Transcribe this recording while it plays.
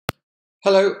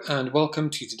Hello and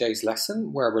welcome to today's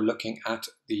lesson where we're looking at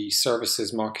the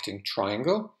services marketing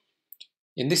triangle.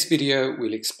 In this video,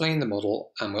 we'll explain the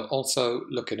model and we'll also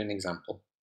look at an example.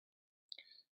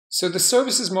 So the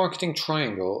services marketing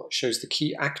triangle shows the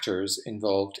key actors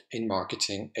involved in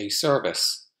marketing a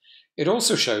service. It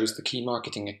also shows the key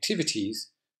marketing activities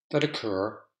that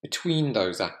occur between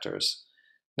those actors.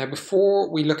 Now,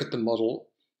 before we look at the model,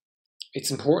 it's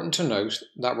important to note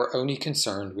that we're only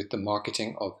concerned with the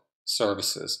marketing of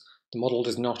services. The model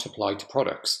does not apply to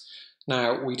products.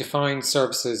 Now, we define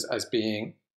services as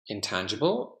being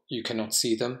intangible. You cannot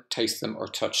see them, taste them, or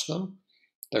touch them.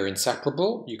 They're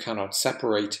inseparable. You cannot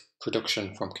separate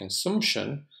production from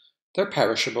consumption. They're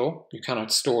perishable. You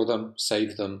cannot store them,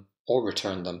 save them, or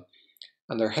return them.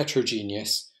 And they're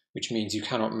heterogeneous, which means you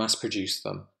cannot mass produce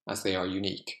them as they are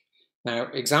unique. Now,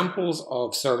 examples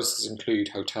of services include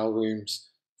hotel rooms,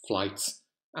 flights,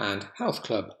 and health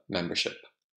club membership.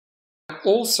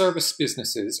 All service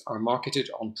businesses are marketed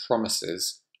on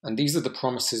promises, and these are the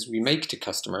promises we make to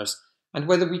customers and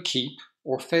whether we keep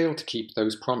or fail to keep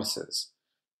those promises.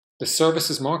 The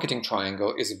services marketing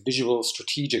triangle is a visual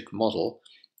strategic model,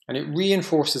 and it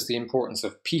reinforces the importance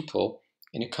of people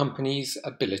in a company's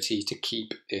ability to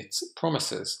keep its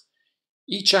promises.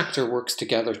 Each actor works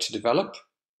together to develop,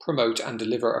 promote, and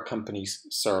deliver a company's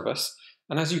service,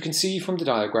 and as you can see from the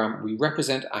diagram, we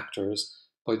represent actors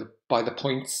by the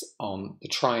points on the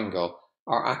triangle.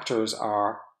 Our actors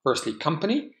are firstly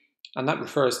company, and that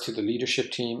refers to the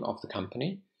leadership team of the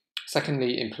company.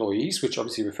 Secondly, employees, which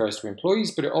obviously refers to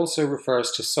employees, but it also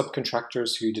refers to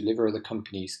subcontractors who deliver the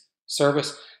company's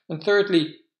service. And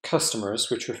thirdly, customers,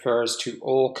 which refers to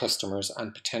all customers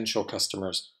and potential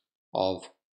customers of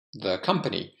the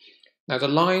company. Now, the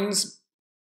lines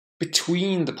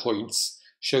between the points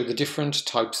show the different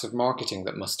types of marketing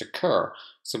that must occur.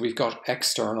 So we've got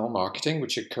external marketing,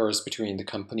 which occurs between the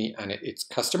company and its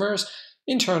customers,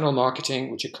 internal marketing,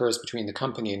 which occurs between the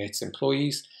company and its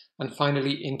employees, and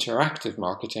finally interactive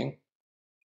marketing,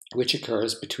 which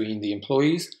occurs between the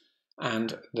employees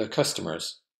and the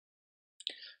customers.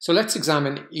 So let's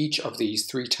examine each of these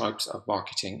three types of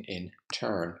marketing in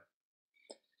turn.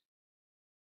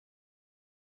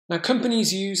 Now,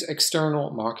 companies use external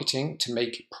marketing to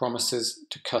make promises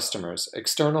to customers.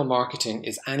 External marketing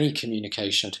is any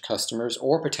communication to customers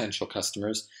or potential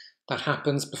customers that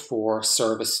happens before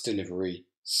service delivery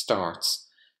starts.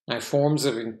 Now, forms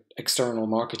of external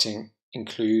marketing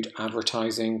include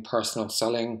advertising, personal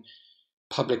selling,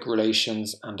 public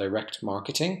relations, and direct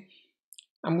marketing.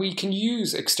 And we can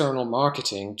use external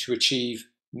marketing to achieve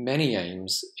many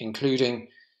aims, including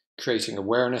creating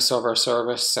awareness of our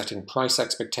service, setting price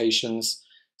expectations,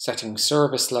 setting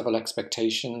service level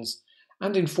expectations,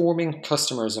 and informing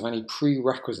customers of any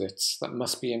prerequisites that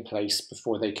must be in place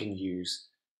before they can use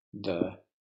the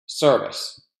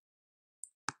service.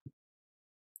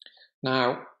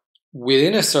 Now,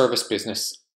 within a service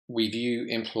business, we view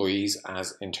employees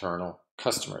as internal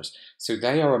customers. So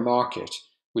they are a market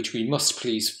which we must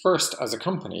please first as a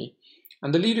company,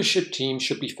 and the leadership team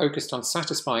should be focused on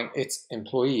satisfying its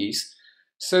employees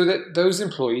so that those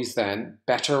employees then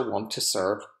better want to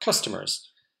serve customers.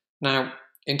 Now,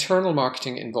 internal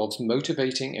marketing involves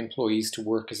motivating employees to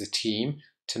work as a team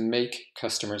to make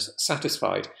customers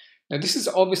satisfied. Now, this is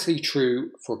obviously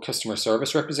true for customer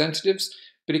service representatives,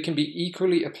 but it can be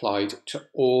equally applied to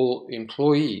all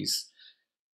employees.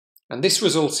 And this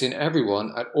results in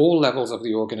everyone at all levels of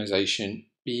the organization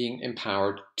being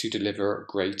empowered to deliver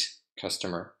great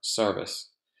customer service.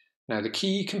 Now, the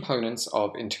key components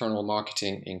of internal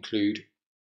marketing include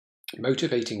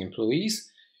motivating employees,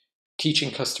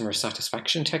 teaching customer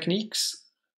satisfaction techniques,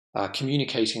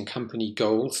 communicating company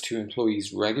goals to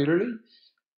employees regularly,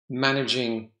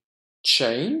 managing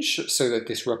change so that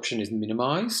disruption is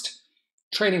minimized,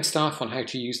 training staff on how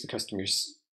to use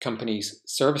the company's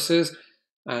services,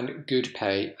 and good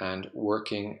pay and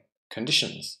working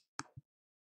conditions.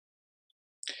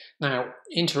 Now,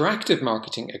 interactive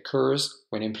marketing occurs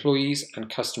when employees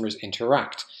and customers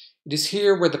interact. It is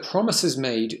here where the promises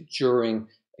made during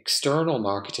external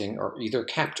marketing are either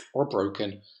kept or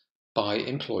broken by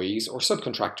employees or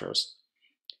subcontractors.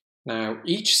 Now,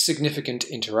 each significant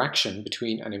interaction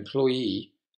between an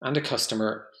employee and a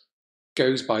customer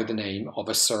goes by the name of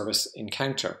a service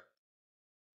encounter.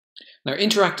 Now,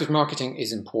 interactive marketing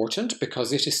is important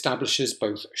because it establishes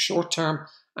both short-term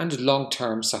and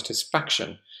long-term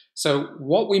satisfaction. So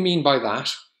what we mean by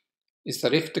that is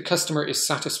that if the customer is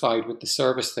satisfied with the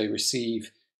service they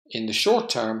receive in the short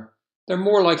term, they're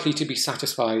more likely to be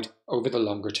satisfied over the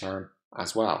longer term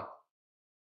as well.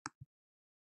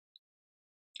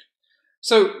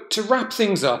 So to wrap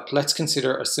things up, let's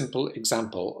consider a simple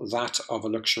example, that of a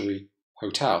luxury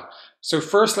hotel. So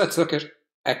first, let's look at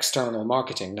external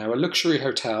marketing. Now, a luxury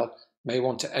hotel may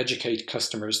want to educate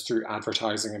customers through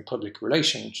advertising and public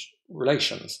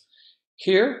relations.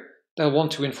 Here, they'll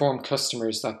want to inform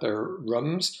customers that their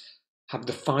rooms have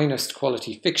the finest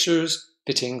quality fixtures,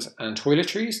 fittings, and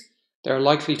toiletries. They're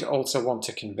likely to also want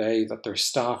to convey that their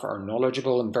staff are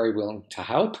knowledgeable and very willing to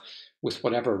help with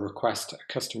whatever request a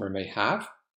customer may have.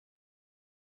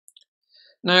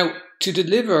 Now, to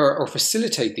deliver or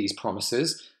facilitate these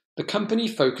promises, the company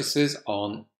focuses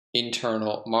on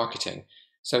internal marketing.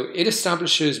 So it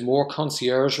establishes more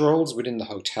concierge roles within the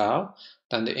hotel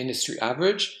than the industry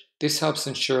average. This helps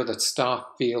ensure that staff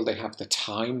feel they have the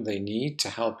time they need to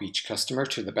help each customer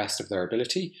to the best of their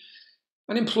ability.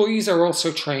 And employees are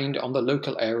also trained on the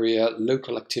local area,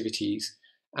 local activities,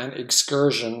 and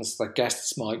excursions that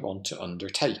guests might want to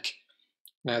undertake.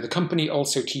 Now, the company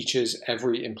also teaches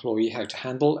every employee how to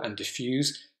handle and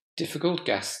diffuse difficult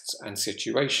guests and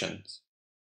situations.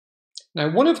 Now,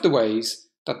 one of the ways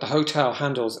that the hotel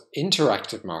handles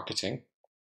interactive marketing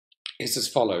is as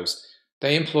follows.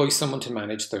 They employ someone to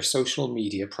manage their social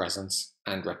media presence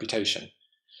and reputation.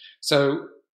 So,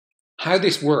 how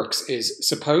this works is,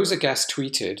 suppose a guest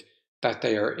tweeted that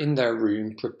they are in their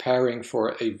room preparing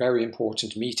for a very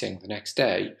important meeting the next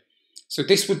day. So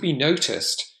this would be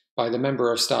noticed by the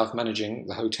member of staff managing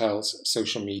the hotel's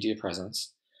social media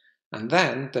presence. And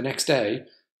then, the next day,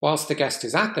 whilst the guest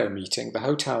is at their meeting, the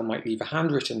hotel might leave a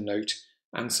handwritten note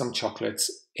and some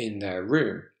chocolates in their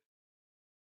room.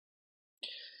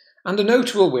 And the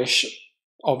note will wish,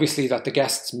 obviously, that the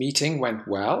guest's meeting went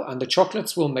well, and the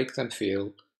chocolates will make them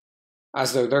feel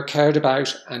as though they're cared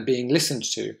about and being listened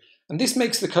to. And this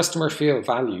makes the customer feel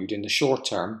valued in the short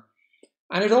term,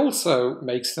 and it also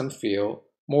makes them feel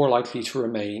more likely to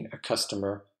remain a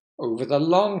customer over the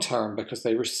long term because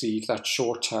they receive that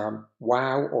short-term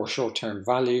wow or short-term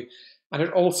value, and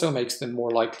it also makes them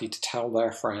more likely to tell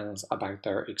their friends about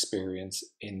their experience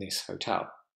in this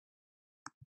hotel.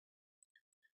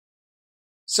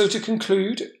 So to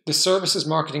conclude, the services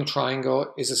marketing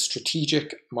triangle is a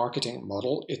strategic marketing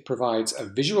model. It provides a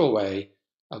visual way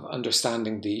of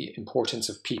understanding the importance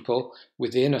of people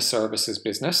within a services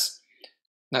business.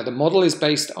 Now, the model is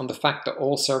based on the fact that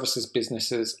all services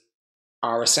businesses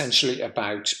are essentially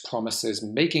about promises,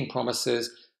 making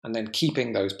promises, and then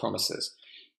keeping those promises.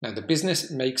 Now, the business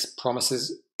makes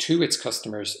promises to its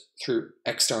customers through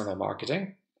external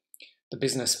marketing. The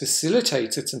business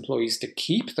facilitates its employees to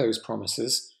keep those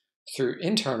promises through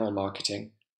internal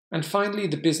marketing. And finally,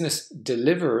 the business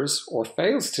delivers or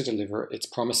fails to deliver its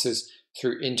promises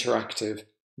through interactive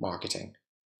marketing.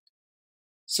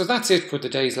 So that's it for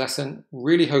today's lesson.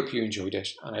 Really hope you enjoyed it,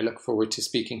 and I look forward to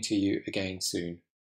speaking to you again soon.